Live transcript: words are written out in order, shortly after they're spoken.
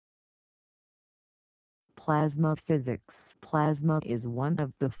Plasma physics. Plasma is one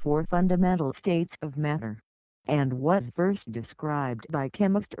of the four fundamental states of matter, and was first described by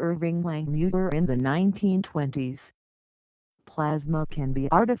chemist Irving Langmuir in the 1920s. Plasma can be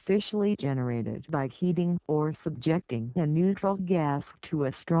artificially generated by heating or subjecting a neutral gas to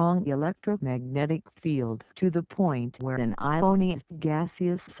a strong electromagnetic field to the point where an ionized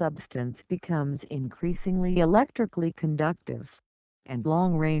gaseous substance becomes increasingly electrically conductive, and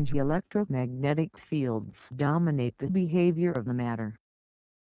long-range electromagnetic fields dominate the behavior of the matter.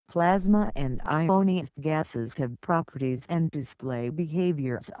 Plasma and ionized gases have properties and display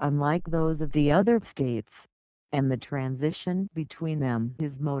behaviors unlike those of the other states, and the transition between them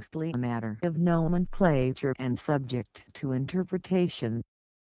is mostly a matter of nomenclature and subject to interpretation.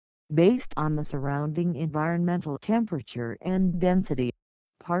 Based on the surrounding environmental temperature and density,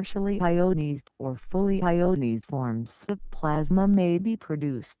 partially ionized or fully ionized forms of plasma may be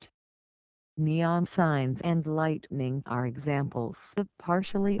produced. Neon signs and lightning are examples of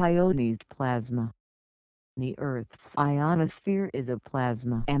partially ionized plasma. The Earth's ionosphere is a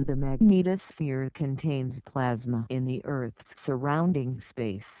plasma, and the magnetosphere contains plasma in the Earth's surrounding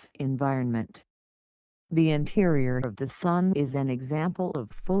space environment. The interior of the Sun is an example of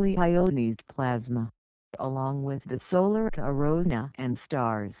fully ionized plasma, along with the solar corona and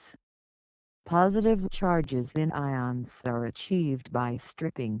stars. Positive charges in ions are achieved by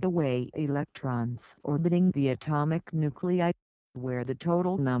stripping away electrons orbiting the atomic nuclei, where the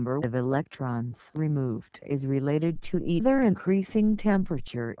total number of electrons removed is related to either increasing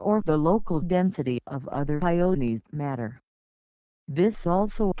temperature or the local density of other ionized matter. This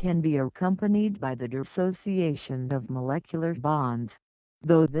also can be accompanied by the dissociation of molecular bonds,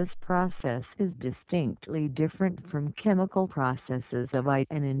 though this process is distinctly different from chemical processes of ion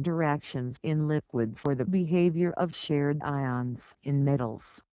interactions in liquids or the behavior of shared ions in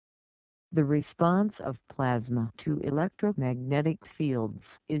metals. The response of plasma to electromagnetic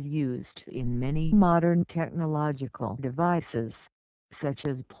fields is used in many modern technological devices, such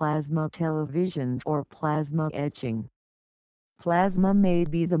as plasma televisions or plasma etching. Plasma may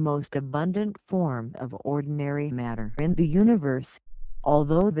be the most abundant form of ordinary matter in the universe,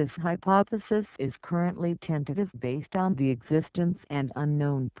 although this hypothesis is currently tentative based on the existence and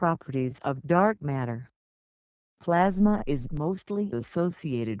unknown properties of dark matter. Plasma is mostly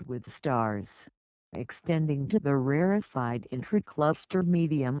associated with stars, extending to the rarefied intracluster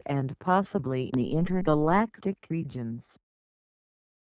medium and possibly the intergalactic regions.